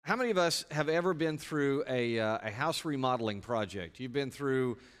How many of us have ever been through a house remodeling project? You've been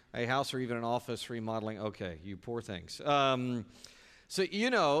through a house or even an office remodeling? Okay, you poor things. So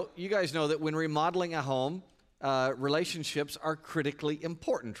you guys know that when remodeling a home, relationships are critically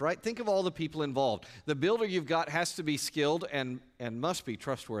important, right? Think of all the people involved. The builder you've got has to be skilled and must be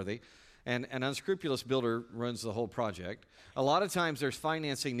trustworthy. And an unscrupulous builder runs the whole project. A lot of times there's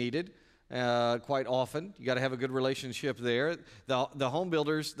financing needed. Quite often, you got to have a good relationship there. The home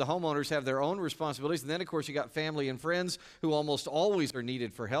builders, the homeowners have their own responsibilities, and then of course you got family and friends who almost always are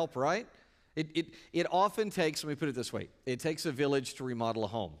needed for help, right? It often takes, let me put it this way, it takes a village to remodel a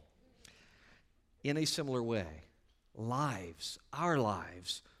home. In a similar way, our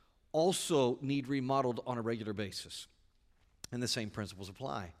lives, also need remodeled on a regular basis, and the same principles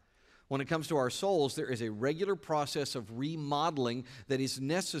apply. When it comes to our souls, there is a regular process of remodeling that is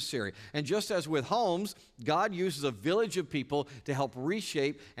necessary. And just as with homes, God uses a village of people to help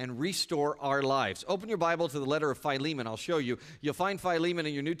reshape and restore our lives. Open your Bible to the letter of Philemon. I'll show you. You'll find Philemon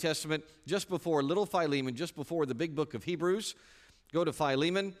in your New Testament just before little Philemon, just before the big book of Hebrews. Go to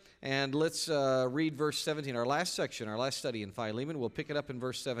Philemon, and let's read verse 17, our last section, our last study in Philemon. We'll pick it up in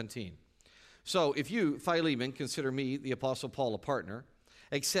verse 17. So if you, Philemon, consider me, the Apostle Paul, a partner,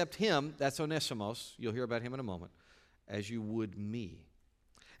 accept him, that's Onesimus, you'll hear about him in a moment, as you would me.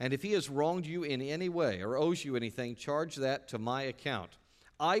 And if he has wronged you in any way or owes you anything, charge that to my account.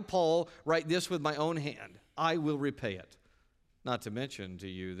 I, Paul, write this with my own hand. I will repay it. Not to mention to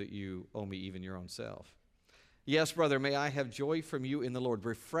you that you owe me even your own self. Yes, brother, may I have joy from you in the Lord.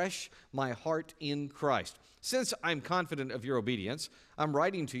 Refresh my heart in Christ. Since I'm confident of your obedience, I'm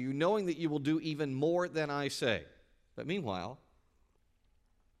writing to you knowing that you will do even more than I say. But meanwhile,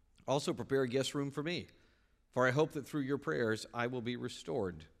 also prepare a guest room for me, for I hope that through your prayers I will be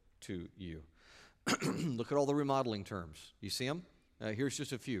restored to you. Look at all the remodeling terms. You see them? Here's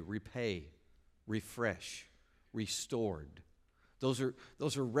just a few. Repay, refresh, restored. Those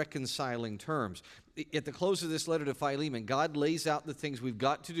are reconciling terms. At the close of this letter to Philemon, God lays out the things we've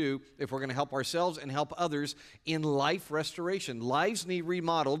got to do if we're going to help ourselves and help others in life restoration. Lives need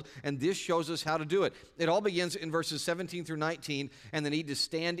remodeled, and this shows us how to do it. It all begins in verses 17 through 19, and the need to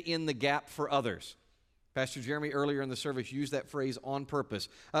stand in the gap for others. Pastor Jeremy earlier in the service used that phrase on purpose.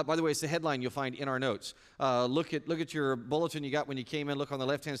 By the way, it's the headline you'll find in our notes. Look at your bulletin you got when you came in. Look on the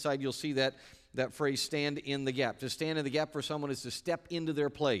left-hand side. You'll see that phrase, stand in the gap. To stand in the gap for someone is to step into their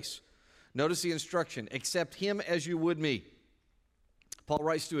place. Notice the instruction, accept him as you would me. Paul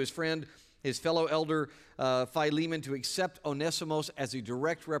writes to his friend, his fellow elder Philemon, to accept Onesimus as a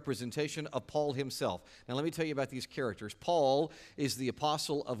direct representation of Paul himself. Now let me tell you about these characters. Paul is the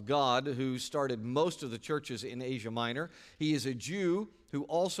apostle of God who started most of the churches in Asia Minor. He is a Jew who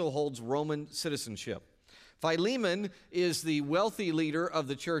also holds Roman citizenship. Philemon is the wealthy leader of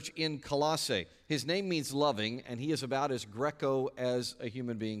the church in Colossae. His name means loving, and he is about as Greco as a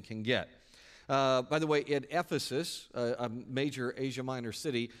human being can get. By the way, at Ephesus, a major Asia Minor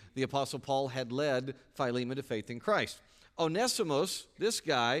city, the Apostle Paul had led Philemon to faith in Christ. Onesimus, this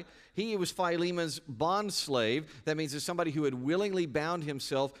guy, he was Philemon's bond slave. That means it's somebody who had willingly bound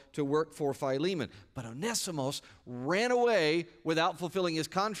himself to work for Philemon. But Onesimus ran away without fulfilling his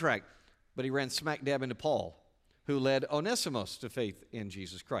contract. But he ran smack dab into Paul, who led Onesimus to faith in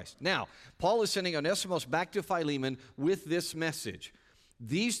Jesus Christ. Now, Paul is sending Onesimus back to Philemon with this message.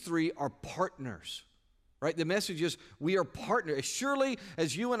 These three are partners, right? The message is we are partners. As surely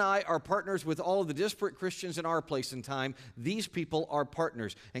as you and I are partners with all of the disparate Christians in our place and time, these people are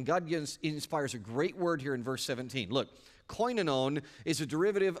partners. And God inspires a great word here in verse 17. Look, koinonon is a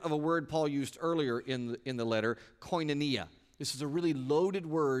derivative of a word Paul used earlier in the letter, koinonia. This is a really loaded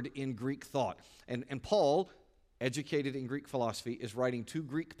word in Greek thought. And Paul, educated in Greek philosophy, is writing to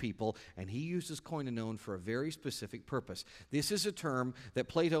Greek people, and he uses koinonon for a very specific purpose. This is a term that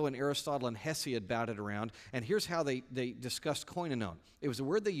Plato and Aristotle and Hesiod batted around, and here's how they discussed koinonon. It was a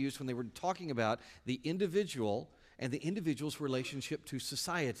word they used when they were talking about the individual and the individual's relationship to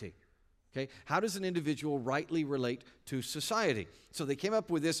society. Okay? How does an individual rightly relate to society? So they came up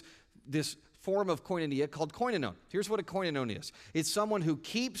with this form of koinonia called koinonon. Here's what a koinonon is. It's someone who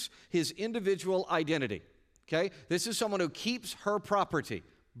keeps his individual identity. Okay? This is someone who keeps her property,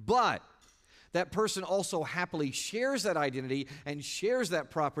 but that person also happily shares that identity and shares that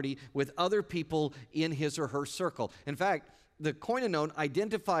property with other people in his or her circle. In fact, the koinonon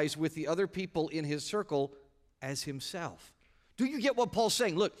identifies with the other people in his circle as himself. Do you get what Paul's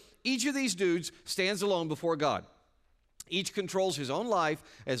saying? Look, each of these dudes stands alone before God. Each controls his own life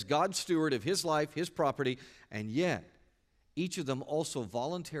as God's steward of his life, his property, and yet each of them also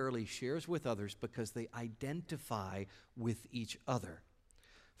voluntarily shares with others because they identify with each other.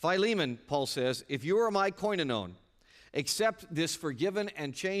 Philemon, Paul says, if you are my koinonon, accept this forgiven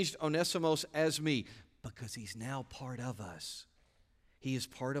and changed Onesimus as me, because he's now part of us. He is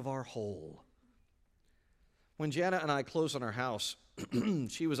part of our whole. When Jana and I closed on our house,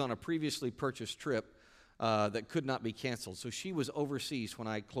 she was on a previously purchased trip that could not be canceled. So she was overseas when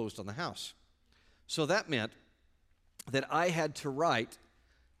I closed on the house. So that meant that I had to write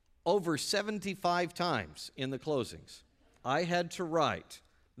over 75 times in the closings. I had to write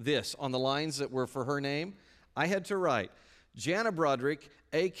this on the lines that were for her name. I had to write, Jana Broderick,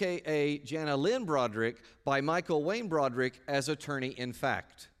 a.k.a. Jana Lynn Broderick, by Michael Wayne Broderick as attorney in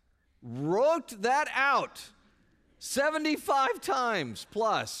fact. Wrote that out 75 times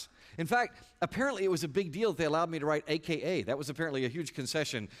plus. In fact, apparently it was a big deal that they allowed me to write a.k.a. That was apparently a huge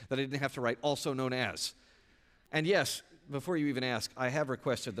concession that I didn't have to write also known as. And yes, before you even ask, I have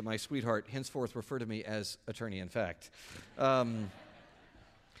requested that my sweetheart henceforth refer to me as attorney in fact.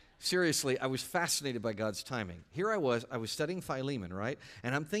 Seriously, I was fascinated by God's timing. Here I was studying Philemon, right?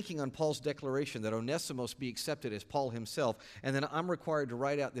 And I'm thinking on Paul's declaration that Onesimus be accepted as Paul himself, and then I'm required to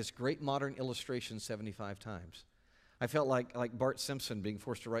write out this great modern illustration 75 times. I felt like Bart Simpson being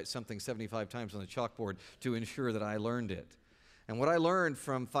forced to write something 75 times on the chalkboard to ensure that I learned it. And what I learned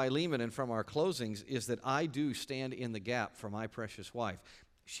from Philemon and from our closings is that I do stand in the gap for my precious wife.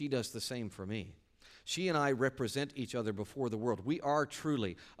 She does the same for me. She and I represent each other before the world. We are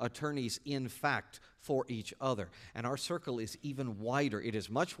truly attorneys in fact for each other. And our circle is even wider. It is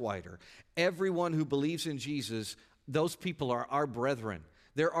much wider. Everyone who believes in Jesus, those people are our brethren.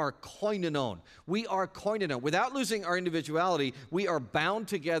 They're our koinonon. We are koinonon. Without losing our individuality, we are bound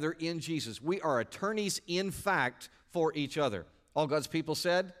together in Jesus. We are attorneys in fact for each other. All God's people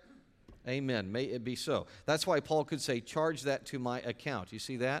said, amen. May it be so. That's why Paul could say, charge that to my account. You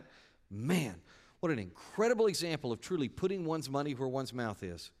see that? Man, what an incredible example of truly putting one's money where one's mouth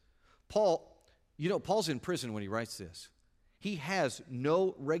is. Paul's in prison when he writes this. He has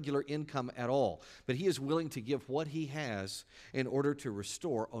no regular income at all, but he is willing to give what he has in order to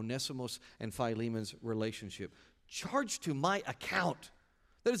restore Onesimus and Philemon's relationship. Charge to my account.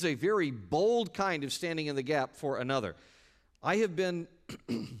 That is a very bold kind of standing in the gap for another. I have been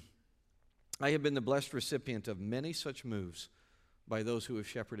the blessed recipient of many such moves by those who have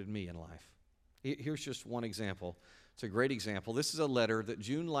shepherded me in life. Here's just one example. It's a great example. This is a letter that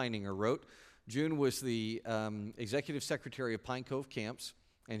June Leininger wrote. June was the executive secretary of Pine Cove Camps,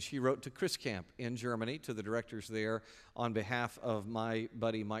 and she wrote to Chris Camp in Germany, to the directors there, on behalf of my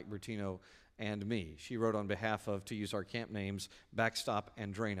buddy Mike Bertino and me. She wrote on behalf of, to use our camp names, Backstop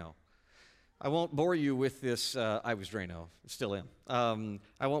and Drano. I won't bore you with this. I was Drano, still am.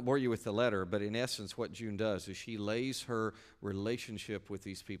 I won't bore you with the letter, but in essence what June does is she lays her relationship with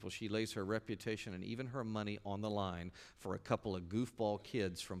these people. She lays her reputation and even her money on the line for a couple of goofball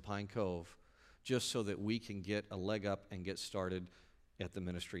kids from Pine Cove, just so that we can get a leg up and get started at the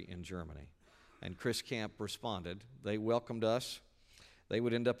ministry in Germany. And Chris Camp responded. They welcomed us. They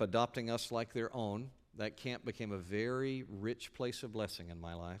would end up adopting us like their own. That camp became a very rich place of blessing in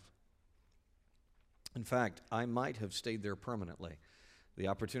my life. In fact, I might have stayed there permanently. The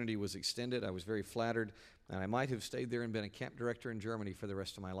opportunity was extended. I was very flattered, and I might have stayed there and been a camp director in Germany for the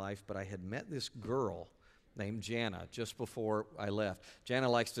rest of my life, but I had met this girl named Jana just before I left. Jana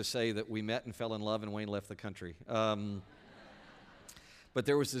likes to say that we met and fell in love and Wayne left the country. But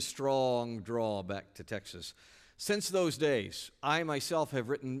there was this strong draw back to Texas. Since those days, I myself have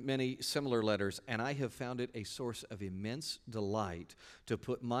written many similar letters, and I have found it a source of immense delight to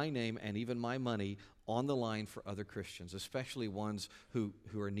put my name and even my money on the line for other Christians, especially ones who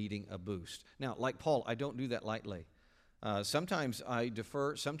are needing a boost. Now, like Paul, I don't do that lightly. Sometimes I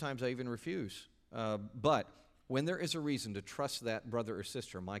defer, sometimes I even refuse. But when there is a reason to trust that brother or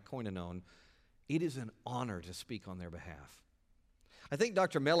sister, my koinonon, it is an honor to speak on their behalf. I think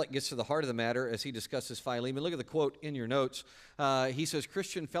Dr. Mellick gets to the heart of the matter as he discusses Philemon. Look at the quote in your notes. He says,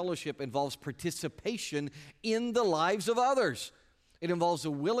 Christian fellowship involves participation in the lives of others. It involves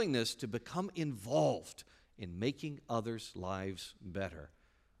a willingness to become involved in making others' lives better.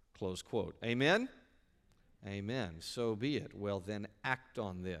 Close quote. Amen? Amen. So be it. Well, then act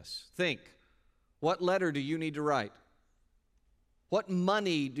on this. Think. What letter do you need to write? What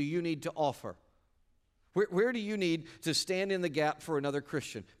money do you need to offer? Where do you need to stand in the gap for another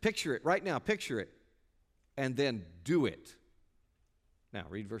Christian? Picture it right now. Picture it. And then do it. Now,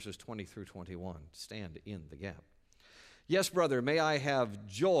 read verses 20 through 21. Stand in the gap. Yes, brother, may I have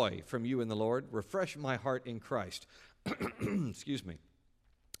joy from you in the Lord. Refresh my heart in Christ. Excuse me.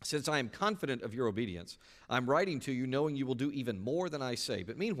 Since I am confident of your obedience, I'm writing to you knowing you will do even more than I say.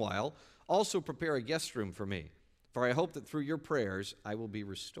 But meanwhile, also prepare a guest room for me, For I hope that through your prayers I will be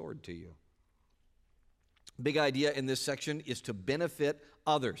restored to you. Big idea in this section is to benefit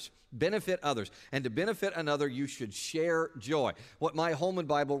others. Benefit others. And to benefit another, you should share joy. What my Holman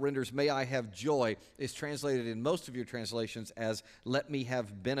Bible renders, may I have joy, is translated in most of your translations as let me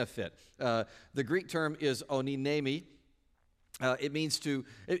have benefit. The Greek term is oninemi. It means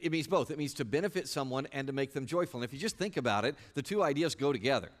both. It means to benefit someone and to make them joyful. And if you just think about it, the two ideas go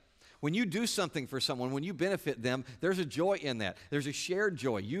together. When you do something for someone, when you benefit them, there's a joy in that. There's a shared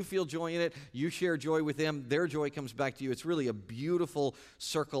joy. You feel joy in it. You share joy with them. Their joy comes back to you. It's really a beautiful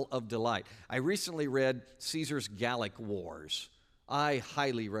circle of delight. I recently read Caesar's Gallic Wars. I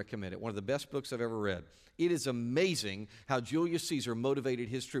highly recommend it. One of the best books I've ever read. It is amazing how Julius Caesar motivated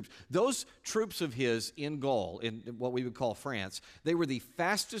his troops. Those troops of his in Gaul, in what we would call France, they were the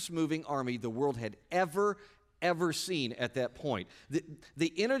fastest moving army the world had ever seen at that point.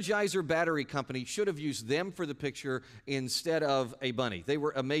 The Energizer Battery Company should have used them for the picture instead of a bunny. They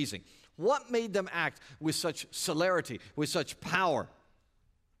were amazing. What made them act with such celerity, with such power?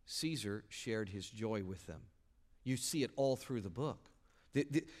 Caesar shared his joy with them. You see it all through the book.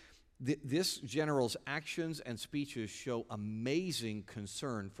 This general's actions and speeches show amazing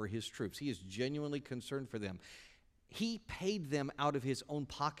concern for his troops. He is genuinely concerned for them. He paid them out of his own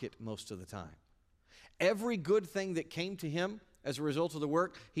pocket most of the time. Every good thing that came to him as a result of the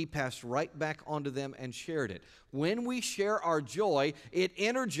work, he passed right back onto them and shared it. When we share our joy, it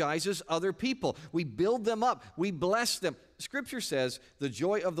energizes other people. We build them up. We bless them. Scripture says the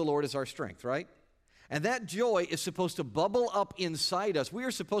joy of the Lord is our strength, right? And that joy is supposed to bubble up inside us. We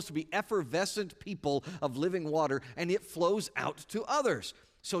are supposed to be effervescent people of living water, and it flows out to others.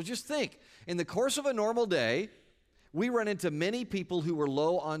 So just think, in the course of a normal day, we run into many people who are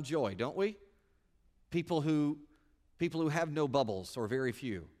low on joy, don't we? People who have no bubbles or very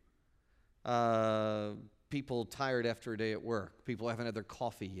few. People tired after a day at work. People who haven't had their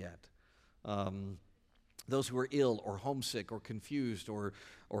coffee yet. Those who are ill or homesick or confused or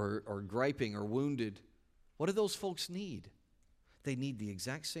griping or wounded. What do those folks need? They need the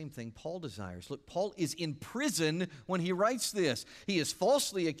exact same thing Paul desires. Look, Paul is in prison when he writes this. He is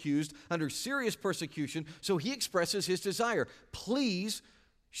falsely accused under serious persecution, so he expresses his desire. Please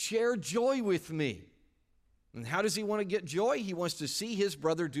share joy with me. And how does he want to get joy? He wants to see his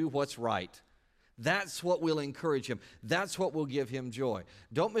brother do what's right. That's what will encourage him. That's what will give him joy.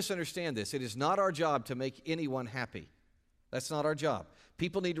 Don't misunderstand this. It is not our job to make anyone happy. That's not our job.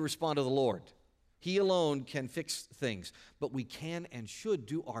 People need to respond to the Lord. He alone can fix things. But we can and should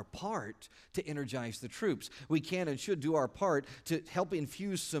do our part to energize the troops. We can and should do our part to help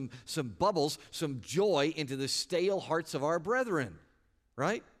infuse some bubbles, some joy into the stale hearts of our brethren.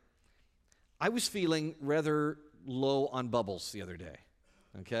 Right? I was feeling rather low on bubbles the other day,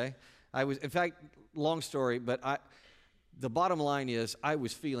 okay? In fact, long story, but the bottom line is I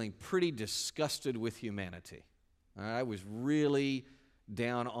was feeling pretty disgusted with humanity. I was really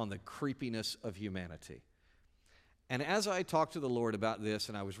down on the creepiness of humanity. And as I talked to the Lord about this,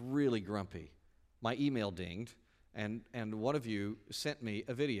 and I was really grumpy, my email dinged, and one of you sent me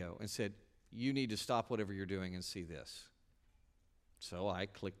a video and said, you need to stop whatever you're doing and see this. So I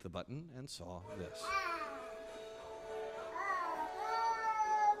clicked the button and saw this.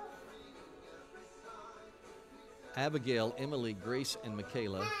 Abigail, Emily, Grace, and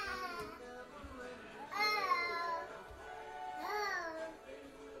Michaela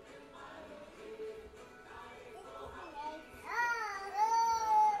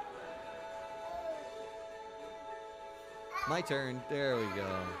my turn. There we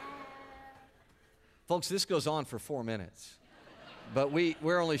go. Folks, this goes on for 4 minutes. But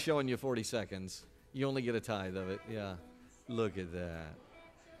we're only showing you 40 seconds. You only get a tithe of it. Yeah. Look at that.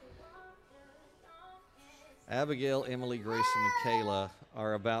 Abigail, Emily, Grace, and Michaela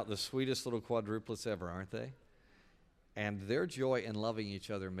are about the sweetest little quadruplets ever, aren't they? And their joy in loving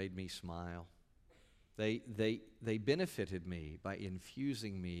each other made me smile. They benefited me by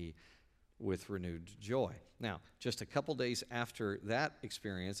infusing me with renewed joy. Now, just a couple days after that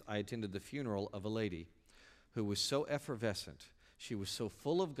experience, I attended the funeral of a lady who was so effervescent. She was so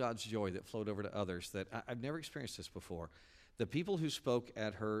full of God's joy that flowed over to others that I've never experienced this before. The people who spoke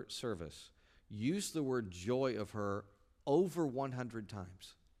at her service used the word joy of her over 100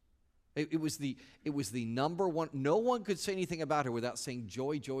 times. It was the number one. No one could say anything about her without saying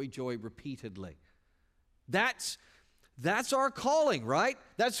joy, joy, joy repeatedly. That's our calling, right?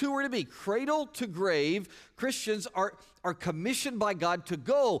 That's who we're to be. Cradle to grave, Christians are commissioned by God to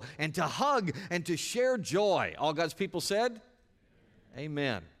go and to hug and to share joy. All God's people said?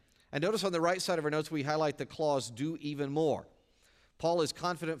 Amen. And notice on the right side of our notes, we highlight the clause, do even more. Paul is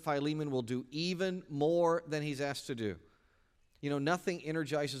confident Philemon will do even more than he's asked to do. You know, nothing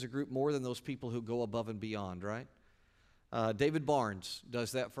energizes a group more than those people who go above and beyond, right? David Barnes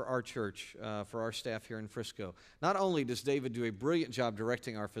does that for our church, for our staff here in Frisco. Not only does David do a brilliant job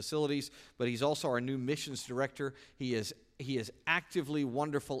directing our facilities, but he's also our new missions director. He is actively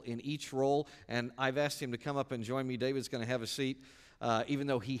wonderful in each role, and I've asked him to come up and join me. David's going to have a seat. Even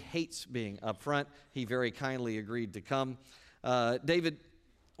though he hates being up front, he very kindly agreed to come. David,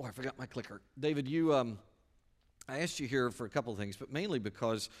 I forgot my clicker. David, I asked you here for a couple of things, but mainly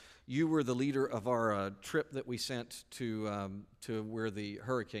because you were the leader of our trip that we sent to where the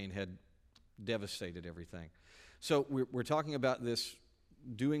hurricane had devastated everything. So we're talking about this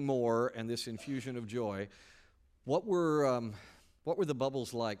doing more and this infusion of joy. What were the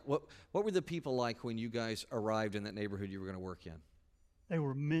bubbles like? What were the people like when you guys arrived in that neighborhood you were going to work in? They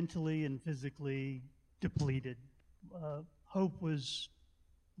were mentally and physically depleted. Hope was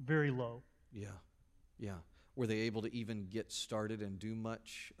very low. Yeah. Were they able to even get started and do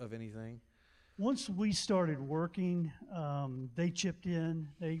much of anything? Once we started working, they chipped in,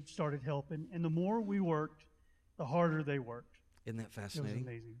 they started helping, and the more we worked, the harder they worked. Isn't that fascinating? It was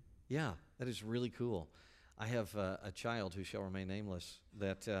amazing. Yeah, that is really cool. I have a child who shall remain nameless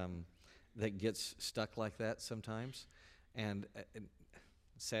that gets stuck like that sometimes, and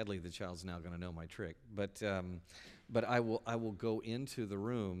sadly the child's now going to know my trick. But I will go into the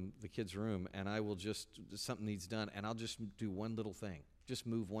room, the kid's room, and I will something needs done, and I'll just do one little thing, just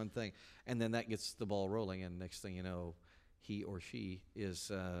move one thing, and then that gets the ball rolling, and next thing you know, he or she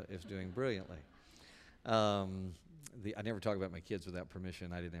is doing brilliantly. I never talk about my kids without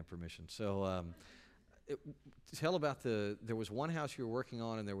permission. I didn't have permission. So tell about there was one house you were working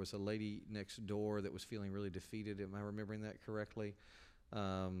on, and there was a lady next door that was feeling really defeated. Am I remembering that correctly?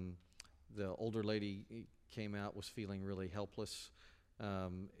 The older lady came out, was feeling really helpless.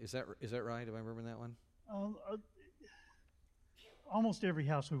 Is that right? Am I remembering that one? Almost every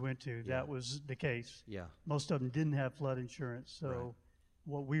house we went to, that was the case. Yeah. Most of them didn't have flood insurance, so Right.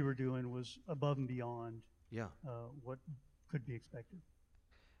 what we were doing was above and beyond Yeah. what could be expected.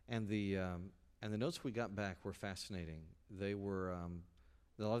 And the notes we got back were fascinating. They were a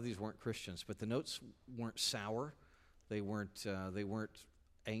lot of these weren't Christians, but the notes weren't sour. They weren't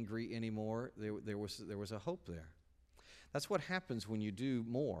angry anymore. There was a hope there. That's what happens when you do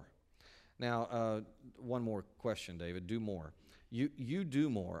more. Now, one more question, David. Do more. You do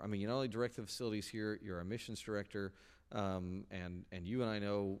more. I mean, you not only direct the facilities here, you're a missions director, and you and I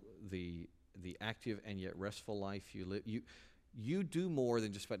know the active and yet restful life you live. You do more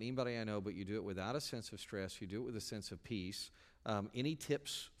than just about anybody I know, but you do it without a sense of stress. You do it with a sense of peace. Any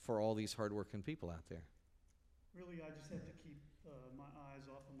tips for all these hardworking people out there? Really, I just have to keep my eyes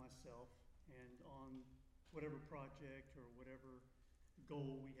off of myself and on whatever project or whatever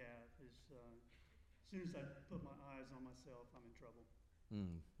goal we have. As soon as I put my eyes on myself, I'm in trouble.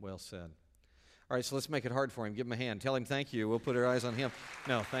 Well said. All right, so let's make it hard for him. Give him a hand. Tell him thank you. We'll put our eyes on him.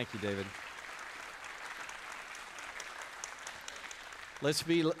 No, thank you, David. Let's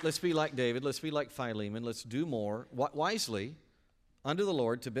be like David. Let's be like Philemon. Let's do more wisely unto the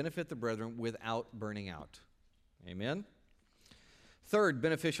Lord to benefit the brethren without burning out. Amen. Third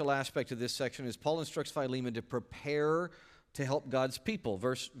beneficial aspect of this section is Paul instructs Philemon to prepare to help God's people.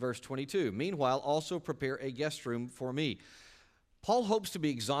 Verse 22. Meanwhile, also prepare a guest room for me. Paul hopes to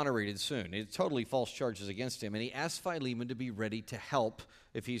be exonerated soon. It's totally false charges against him, and he asks Philemon to be ready to help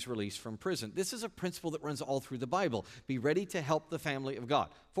if he's released from prison. This is a principle that runs all through the Bible. Be ready to help the family of God.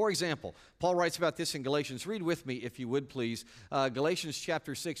 For example, Paul writes about this in Galatians. Read with me, if you would, please. Galatians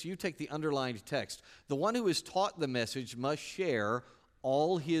chapter 6, you take the underlined text. The one who is taught the message must share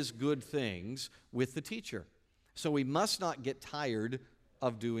all his good things with the teacher. So we must not get tired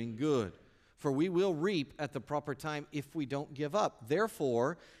of doing good, for we will reap at the proper time if we don't give up.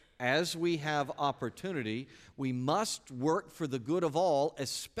 Therefore, as we have opportunity, we must work for the good of all,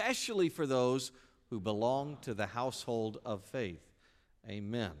 especially for those who belong to the household of faith.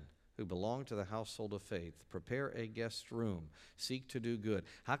 Amen. Who belong to the household of faith. Prepare a guest room. Seek to do good.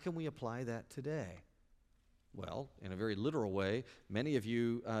 How can we apply that today? Well, in a very literal way, many of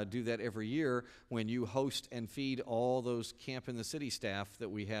you do that every year when you host and feed all those Camp in the City staff that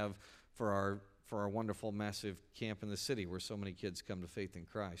we have for our wonderful, massive camp in the city where so many kids come to faith in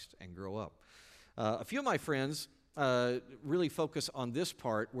Christ and grow up. A few of my friends really focus on this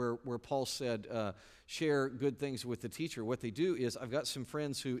part where Paul said, share good things with the teacher. What they do is, I've got some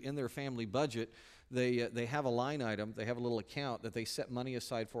friends who in their family budget, they have a line item, they have a little account that they set money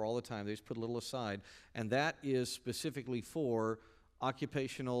aside for all the time. They just put a little aside, and that is specifically for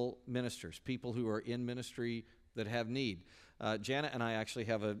occupational ministers, people who are in ministry that have need. Janet and I actually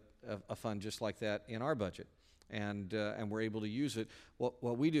have a fund just like that in our budget, and we're able to use it.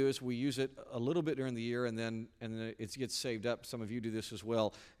 What we do is we use it a little bit during the year, and then it gets saved up. Some of you do this as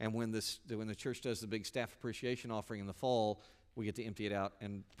well. And when the church does the big staff appreciation offering in the fall, we get to empty it out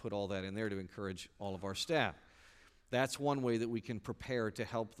and put all that in there to encourage all of our staff. That's one way that we can prepare to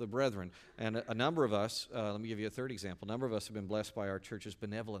help the brethren. And a number of us, let me give you a third example, a number of us have been blessed by our church's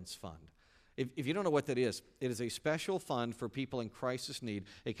benevolence fund. If you don't know what that is, it is a special fund for people in crisis need.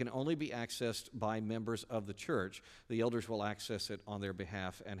 It can only be accessed by members of the church. The elders will access it on their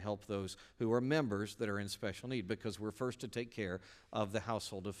behalf and help those who are members that are in special need, because we're first to take care of the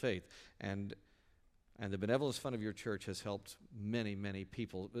household of faith. And the benevolence fund of your church has helped many, many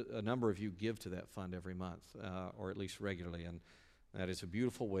people. A number of you give to that fund every month, or at least regularly, and that is a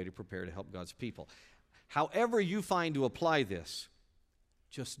beautiful way to prepare to help God's people. However you find to apply this,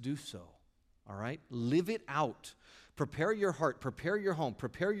 just do so. All right? Live it out. Prepare your heart, prepare your home,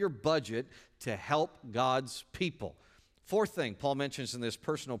 prepare your budget to help God's people. Fourth thing Paul mentions in this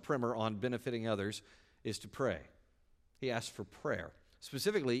personal primer on benefiting others is to pray. He asks for prayer.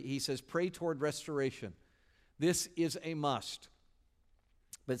 Specifically, he says, pray toward restoration. This is a must.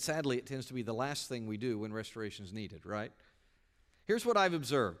 But sadly, it tends to be the last thing we do when restoration is needed, right? Here's what I've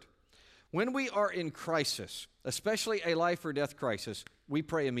observed. When we are in crisis, especially a life or death crisis, we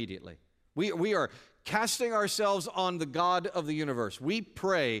pray immediately. We are casting ourselves on the God of the universe. We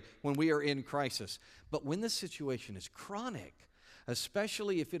pray when we are in crisis. But when the situation is chronic,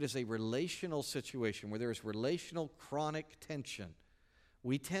 especially if it is a relational situation where there is relational chronic tension,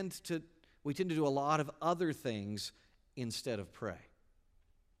 we tend to do a lot of other things instead of pray.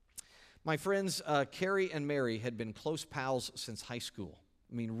 My friends, Carrie and Mary had been close pals since high school.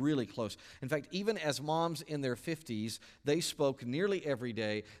 I mean, really close. In fact, even as moms in their 50s, they spoke nearly every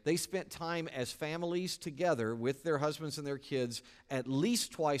day. They spent time as families together with their husbands and their kids at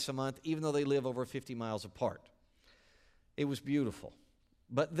least twice a month, even though they live over 50 miles apart. It was beautiful.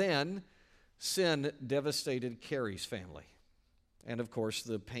 But then sin devastated Carrie's family. And of course,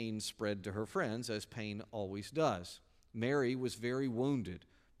 the pain spread to her friends, as pain always does. Mary was very wounded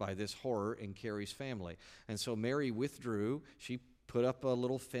by this horror in Carrie's family. And so Mary withdrew. She put up a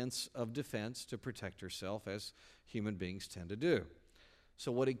little fence of defense to protect herself, as human beings tend to do.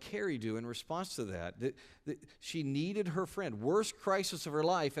 So what did Carrie do in response to that? She needed her friend. Worst crisis of her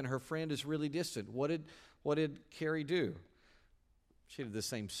life, and her friend is really distant. What did Carrie do? She did the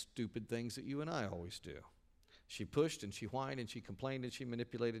same stupid things that you and I always do. She pushed and she whined and she complained and she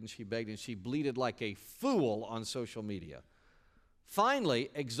manipulated and she begged and she bleated like a fool on social media. Finally,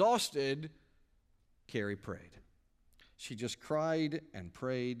 exhausted, Carrie prayed. She just cried and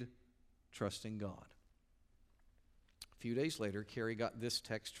prayed, trusting God. A few days later, Carrie got this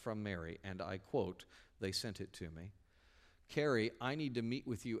text from Mary, and I quote, they sent it to me. Carrie, I need to meet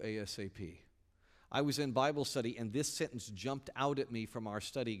with you ASAP. I was in Bible study, and this sentence jumped out at me from our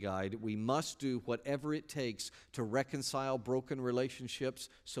study guide. We must do whatever it takes to reconcile broken relationships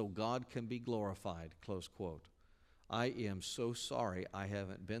so God can be glorified, close quote. I am so sorry I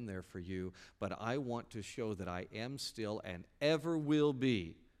haven't been there for you, but I want to show that I am still and ever will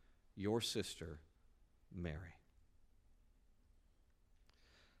be your sister, Mary.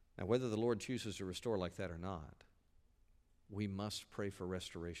 Now, whether the Lord chooses to restore like that or not, we must pray for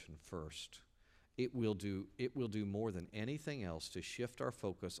restoration first. It will do more than anything else to shift our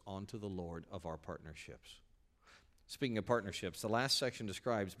focus onto the Lord of our partnerships. Speaking of partnerships, the last section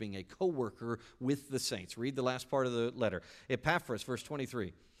describes being a co-worker with the saints. Read the last part of the letter. Epaphras, verse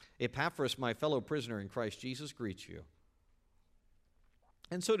 23. Epaphras, my fellow prisoner in Christ Jesus, greets you.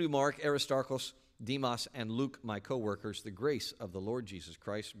 And so do Mark, Aristarchus, Demas, and Luke, my co-workers. The grace of the Lord Jesus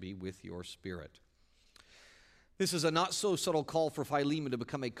Christ be with your spirit. This is a not-so-subtle call for Philemon to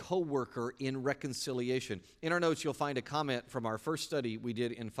become a co-worker in reconciliation. In our notes, you'll find a comment from our first study we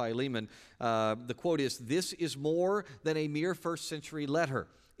did in Philemon. The quote is, "This is more than a mere first-century letter.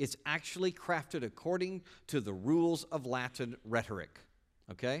 It's actually crafted according to the rules of Latin rhetoric."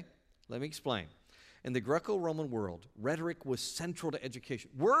 Okay? Let me explain. In the Greco-Roman world, rhetoric was central to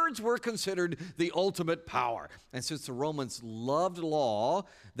education. Words were considered the ultimate power. And since the Romans loved law,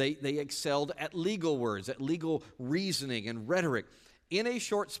 they excelled at legal words, at legal reasoning and rhetoric. In a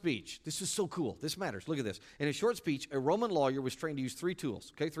short speech, this is so cool, this matters, look at this. In a short speech, a Roman lawyer was trained to use three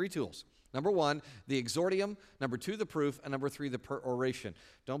tools, okay, three tools. Number one, the exordium. Number two, the proof. And number three, the peroration.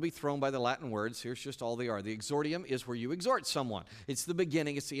 Don't be thrown by the Latin words. Here's just all they are. The exordium is where you exhort someone. It's the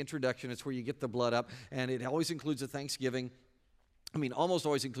beginning. It's the introduction. It's where you get the blood up. And it always includes a thanksgiving. Almost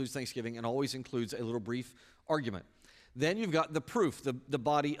always includes thanksgiving and always includes a little brief argument. Then you've got the proof, the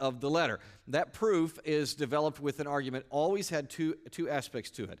body of the letter. That proof is developed with an argument, always had two aspects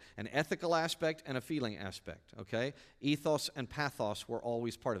to it, an ethical aspect and a feeling aspect, okay? Ethos and pathos were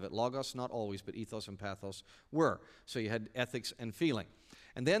always part of it. Logos, not always, but ethos and pathos were. So you had ethics and feeling.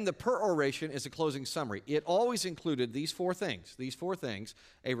 And then the peroration is a closing summary. It always included these four things,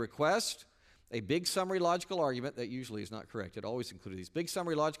 a request, a big summary logical argument, that usually is not correct. It always included these big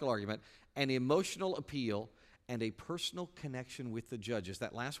summary logical argument, an emotional appeal, and a personal connection with the judges.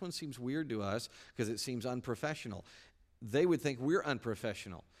 That last one seems weird to us because it seems unprofessional. They would think we're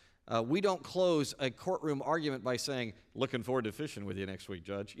unprofessional. We don't close a courtroom argument by saying, looking forward to fishing with you next week,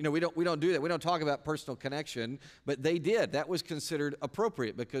 Judge. We don't do that. We don't talk about personal connection, but they did. That was considered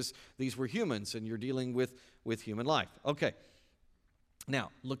appropriate because these were humans and you're dealing with human life. Okay.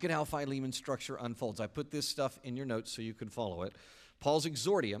 Now, look at how Philemon's structure unfolds. I put this stuff in your notes so you can follow it. Paul's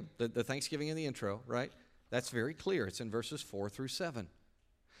exordium, the Thanksgiving in the intro, right? That's very clear. It's in verses 4 through 7.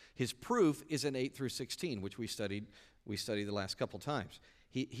 His proof is in 8 through 16, which we studied the last couple times.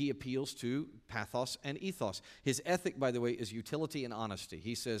 He appeals to pathos and ethos. His ethic, by the way, is utility and honesty.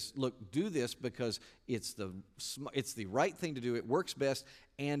 He says, look, do this because it's the right thing to do, it works best,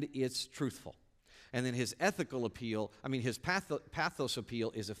 and it's truthful. And then his ethical appeal, his pathos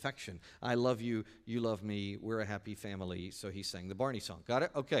appeal is affection. I love you, you love me, we're a happy family. So he sang the Barney song. Got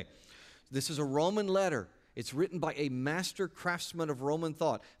it? Okay. This is a Roman letter. It's written by a master craftsman of Roman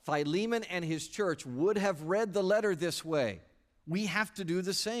thought. Philemon and his church would have read the letter this way. We have to do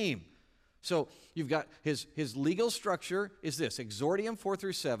the same. So you've got his legal structure is this, exordium 4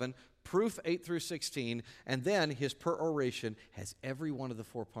 through 7, proof 8 through 16, and then his peroration has every one of the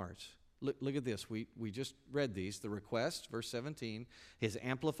four parts. Look at this. We just read these. The request, verse 17, his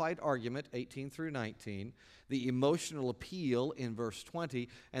amplified argument, 18 through 19, the emotional appeal in verse 20,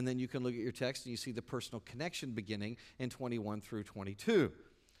 and then you can look at your text and you see the personal connection beginning in 21 through 22.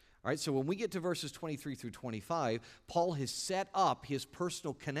 All right, so when we get to verses 23 through 25, Paul has set up his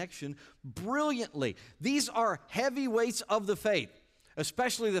personal connection brilliantly. These are heavyweights of the faith,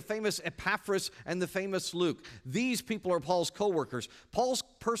 especially the famous Epaphras and the famous Luke. These people are Paul's co-workers. Paul's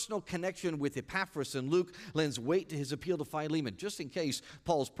personal connection with Epaphras and Luke lends weight to his appeal to Philemon, just in case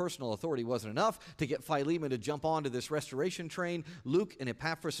Paul's personal authority wasn't enough to get Philemon to jump onto this restoration train. Luke and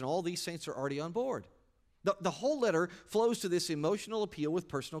Epaphras and all these saints are already on board. The whole letter flows to this emotional appeal with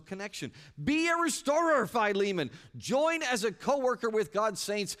personal connection. Be a restorer, Philemon. Join as a co-worker with God's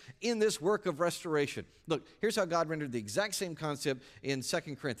saints in this work of restoration. Look, here's how God rendered the exact same concept in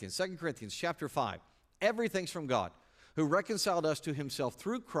 2 Corinthians. 2 Corinthians chapter 5. Everything's from God, who reconciled us to himself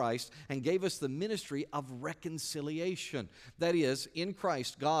through Christ and gave us the ministry of reconciliation. That is, in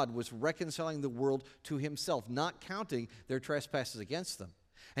Christ, God was reconciling the world to himself, not counting their trespasses against them.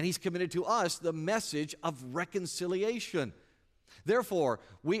 And he's committed to us the message of reconciliation. Therefore,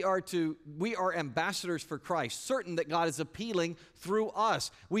 we are ambassadors for Christ, certain that God is appealing through us.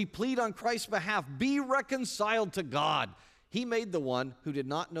 We plead on Christ's behalf, be reconciled to God. He made the one who did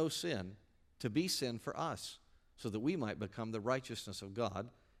not know sin to be sin for us, so that we might become the righteousness of God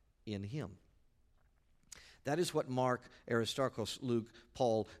in him. That is what Mark, Aristarchus, Luke,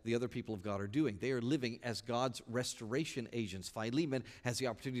 Paul, the other people of God are doing. They are living as God's restoration agents. Philemon has the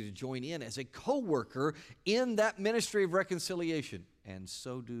opportunity to join in as a co-worker in that ministry of reconciliation. And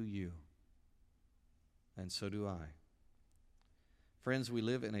so do you. And so do I. Friends, we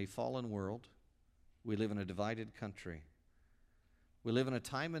live in a fallen world. We live in a divided country. We live in a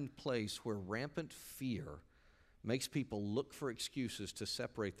time and place where rampant fear makes people look for excuses to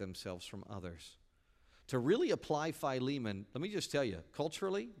separate themselves from others. To really apply Philemon, let me just tell you,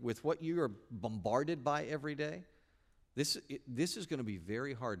 culturally, with what you are bombarded by every day, this is going to be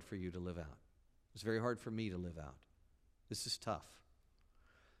very hard for you to live out. It's very hard for me to live out. This is tough.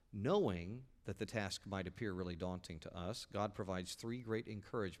 Knowing that the task might appear really daunting to us, God provides three great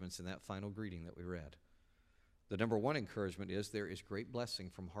encouragements in that final greeting that we read. The number one encouragement is there is great blessing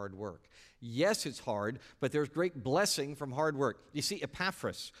from hard work. Yes, it's hard, but there's great blessing from hard work. You see,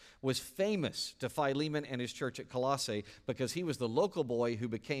 Epaphras was famous to Philemon and his church at Colossae because he was the local boy who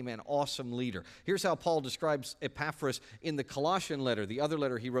became an awesome leader. Here's how Paul describes Epaphras in the Colossian letter, the other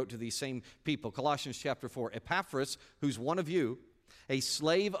letter he wrote to these same people. Colossians chapter 4. Epaphras, who's one of you, a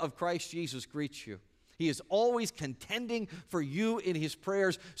slave of Christ Jesus, greets you. He is always contending for you in his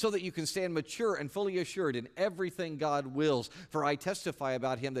prayers so that you can stand mature and fully assured in everything God wills. For I testify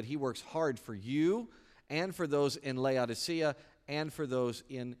about him that he works hard for you and for those in Laodicea and for those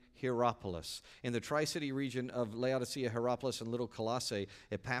in Hierapolis. In the Tri-City region of Laodicea, Hierapolis, and Little Colossae,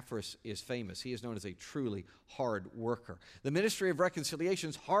 Epaphras is famous. He is known as a truly hard worker. The ministry of reconciliation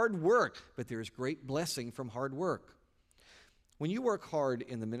is hard work, but there is great blessing from hard work. When you work hard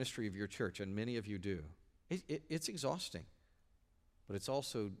in the ministry of your church, and many of you do, it's exhausting, but it's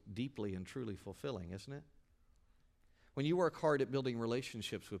also deeply and truly fulfilling, isn't it? When you work hard at building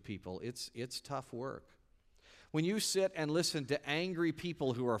relationships with people, it's tough work. When you sit and listen to angry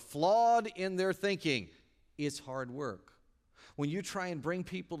people who are flawed in their thinking, it's hard work. When you try and bring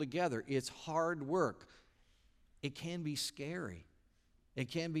people together, it's hard work. It can be scary.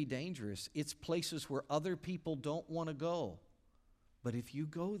 It can be dangerous. It's places where other people don't want to go. But if you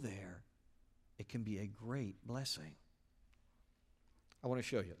go there, it can be a great blessing. I want to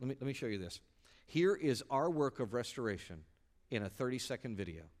show you. Let me show you this. Here is our work of restoration in a 30-second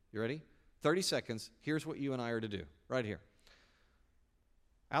video. You ready? 30 seconds. Here's what you and I are to do right here.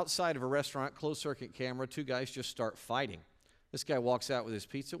 Outside of a restaurant, closed-circuit camera, two guys just start fighting. This guy walks out with his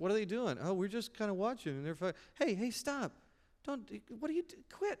pizza. What are they doing? Oh, we're just kind of watching, and they're fighting. Hey, stop. Don't, what do you do?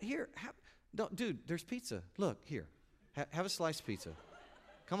 Quit. Here. Don't, dude, there's pizza. Look, here. Have a sliced pizza.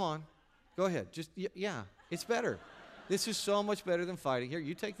 Come on. Go ahead. Just, yeah, it's better. This is so much better than fighting. Here,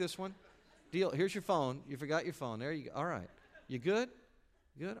 you take this one. Deal. Here's your phone. You forgot your phone. There you go. All right. You good?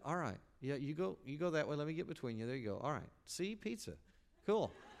 Good? All right. Yeah, you go that way. Let me get between you. There you go. All right. See? Pizza. Cool.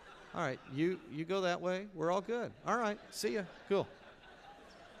 All right. You go that way. We're all good. All right. See ya. Cool.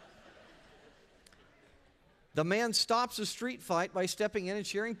 The man stops a street fight by stepping in and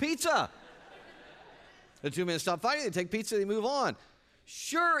sharing pizza. The two men stop fighting. They take pizza. They move on.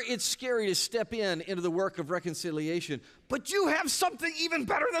 Sure, it's scary to step into the work of reconciliation, but you have something even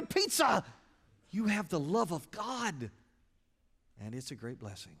better than pizza. You have the love of God, and it's a great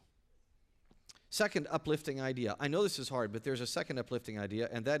blessing. Second uplifting idea. I know this is hard, but there's a second uplifting idea,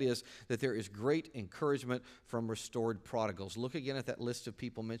 and that is that there is great encouragement from restored prodigals. Look again at that list of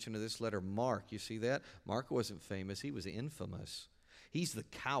people mentioned in this letter. Mark, you see that? Mark wasn't famous. He was infamous. He's the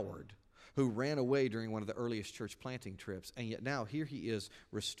coward who ran away during one of the earliest church planting trips, and yet now here he is,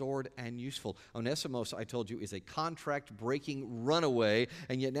 restored and useful. Onesimus, I told you, is a contract-breaking runaway,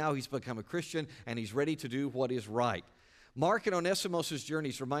 and yet now he's become a Christian, and he's ready to do what is right. Mark and Onesimus'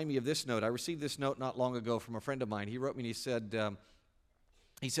 journeys remind me of this note. I received this note not long ago from a friend of mine. He wrote me and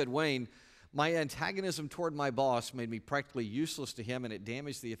he said, Wayne, my antagonism toward my boss made me practically useless to him, and it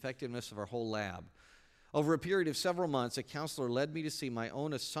damaged the effectiveness of our whole lab. Over a period of several months, a counselor led me to see my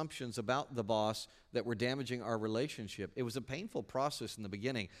own assumptions about the boss that were damaging our relationship. It was a painful process in the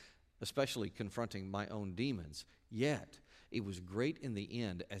beginning, especially confronting my own demons. Yet, it was great in the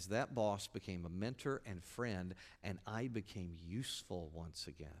end as that boss became a mentor and friend, and I became useful once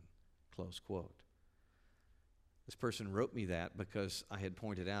again. Close quote. This person wrote me that because I had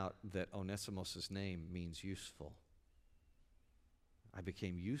pointed out that Onesimus' name means useful. I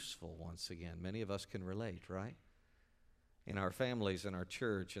became useful once again. Many of us can relate, right? In our families, in our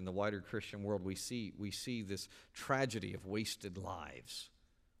church, in the wider Christian world, we see this tragedy of wasted lives.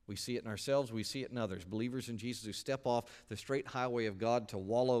 We see it in ourselves, we see it in others. Believers in Jesus who step off the straight highway of God to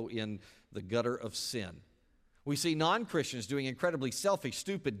wallow in the gutter of sin. We see non-Christians doing incredibly selfish,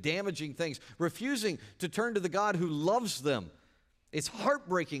 stupid, damaging things, refusing to turn to the God who loves them. It's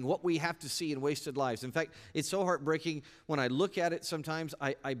heartbreaking what we have to see in wasted lives. In fact, it's so heartbreaking when I look at it sometimes,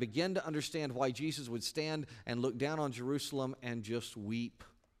 I begin to understand why Jesus would stand and look down on Jerusalem and just weep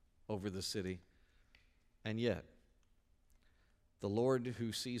over the city. And yet, the Lord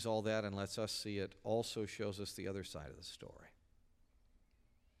who sees all that and lets us see it also shows us the other side of the story.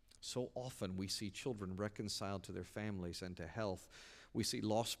 So often we see children reconciled to their families and to health. We see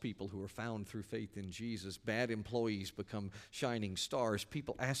lost people who are found through faith in Jesus. Bad employees become shining stars.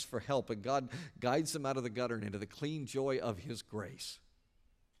 People ask for help, and God guides them out of the gutter and into the clean joy of His grace.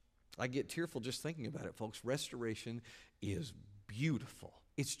 I get tearful just thinking about it, folks. Restoration is beautiful.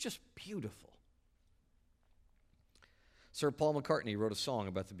 It's just beautiful. Sir Paul McCartney wrote a song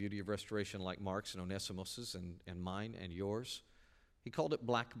about the beauty of restoration like Mark's and Onesimus's and mine and yours. He called it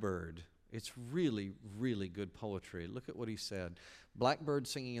Blackbird. It's really, really good poetry. Look at what he said. Blackbird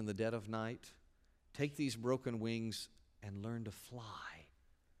singing in the dead of night, take these broken wings and learn to fly.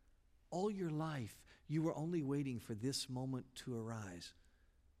 All your life, you were only waiting for this moment to arise.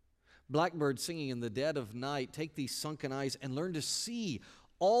 Blackbird singing in the dead of night, take these sunken eyes and learn to see.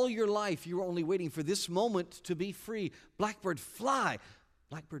 All your life, you were only waiting for this moment to be free. Blackbird, fly.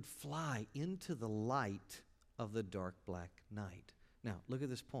 Blackbird, fly into the light of the dark black night. Now, look at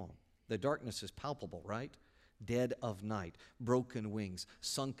this poem. The darkness is palpable, right? Dead of night, broken wings,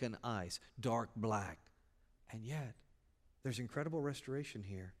 sunken eyes, dark black. And yet, there's incredible restoration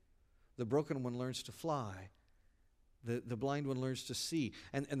here. The broken one learns to fly, The blind one learns to see.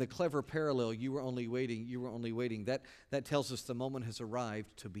 And the clever parallel, you were only waiting, that tells us the moment has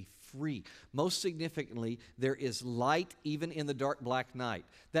arrived to be free. Most significantly, there is light even in the dark black night.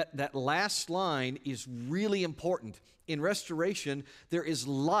 That last line is really important. In restoration, there is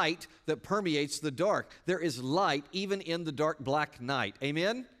light that permeates the dark. There is light even in the dark black night.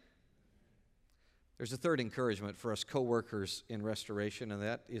 Amen? There's a third encouragement for us co-workers in restoration, and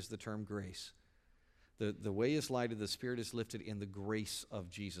that is the term grace. The way is lighted, the Spirit is lifted in the grace of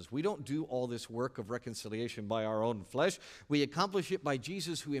Jesus. We don't do all this work of reconciliation by our own flesh. We accomplish it by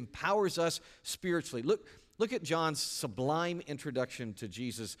Jesus, who empowers us spiritually. Look at John's sublime introduction to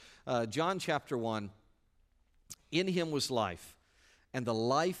Jesus. John chapter 1, in him was life, and the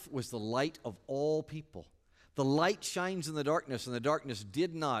life was the light of all people. The light shines in the darkness, and the darkness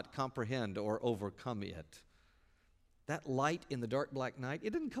did not comprehend or overcome it. That light in the dark black night,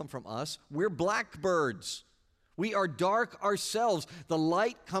 it didn't come from us. We're blackbirds. We are dark ourselves. The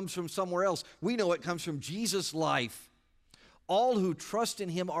light comes from somewhere else. We know it comes from Jesus' life. All who trust in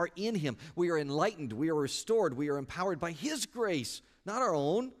him are in him. We are enlightened. We are restored. We are empowered by his grace, not our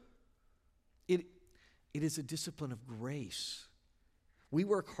own. It is a discipline of grace. We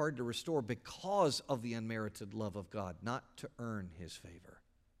work hard to restore because of the unmerited love of God, not to earn his favor.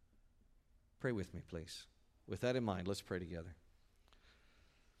 Pray with me, please. With that in mind, let's pray together.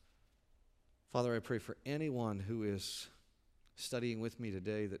 Father, I pray for anyone who is studying with me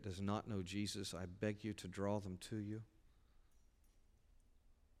today that does not know Jesus. I beg you to draw them to you.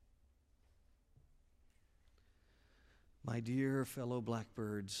 My dear fellow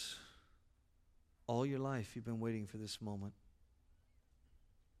blackbirds, all your life you've been waiting for this moment,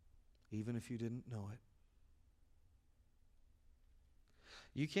 even if you didn't know it.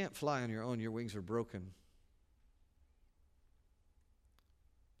 You can't fly on your own. Your wings are broken.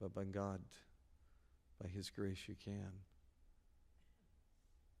 But by God, by his grace, you can.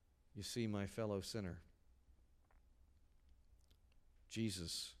 You see, my fellow sinner,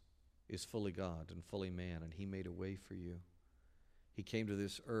 Jesus is fully God and fully man, and he made a way for you. He came to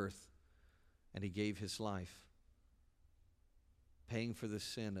this earth, and he gave his life, paying for the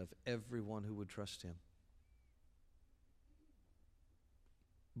sin of everyone who would trust him.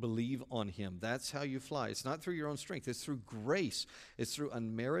 Believe on him. That's how you fly. It's not through your own strength. It's through grace. It's through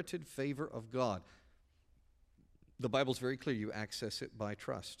unmerited favor of God. The Bible's very clear. You access it by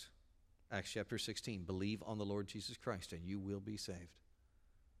trust. Acts chapter 16. Believe on the Lord Jesus Christ and you will be saved.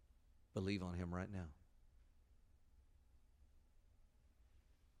 Believe on him right now.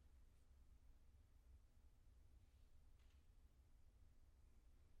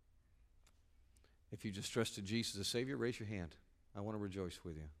 If you just trusted Jesus as Savior, raise your hand. I want to rejoice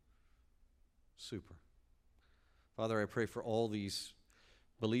with you. Super. Father, I pray for all these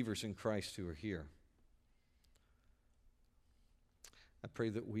believers in Christ who are here. I pray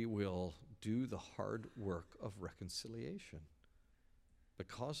that we will do the hard work of reconciliation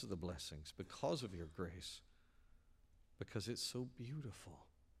because of the blessings, because of your grace, because it's so beautiful.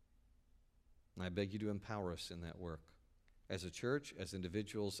 And I beg you to empower us in that work as a church, as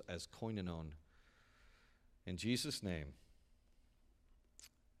individuals, as koinonon. In Jesus' name,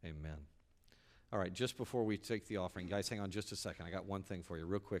 amen. All right, just before we take the offering, guys, hang on just a second. I got one thing for you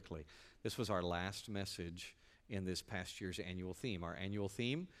real quickly. This was our last message in this past year's annual theme. Our annual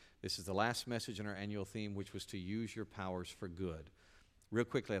theme, this is the last message in our annual theme, which was to use your powers for good. Real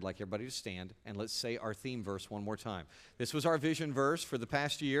quickly, I'd like everybody to stand, and let's say our theme verse one more time. This was our vision verse for the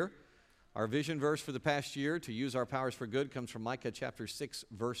past year. Our vision verse for the past year, to use our powers for good, comes from Micah chapter 6,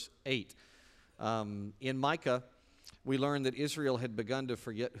 verse 8. In Micah, we learned that Israel had begun to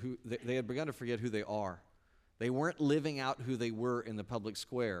forget who they are. They weren't living out who they were in the public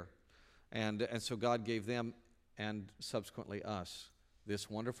square. And so God gave them, and subsequently us, this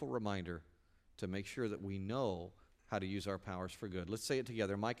wonderful reminder to make sure that we know how to use our powers for good. Let's say it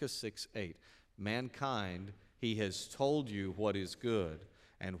together. Micah 6:8. Mankind, he has told you what is good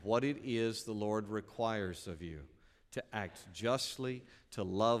and what it is the Lord requires of you, to act justly, to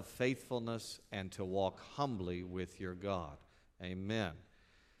love faithfulness, and to walk humbly with your God. Amen.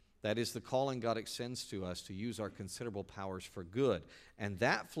 That is the calling God extends to us to use our considerable powers for good. And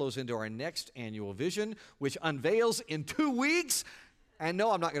that flows into our next annual vision, which unveils in 2 weeks. And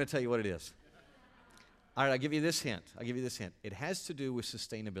no, I'm not going to tell you what it is. All right, I'll give you this hint. It has to do with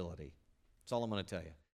sustainability. That's all I'm going to tell you.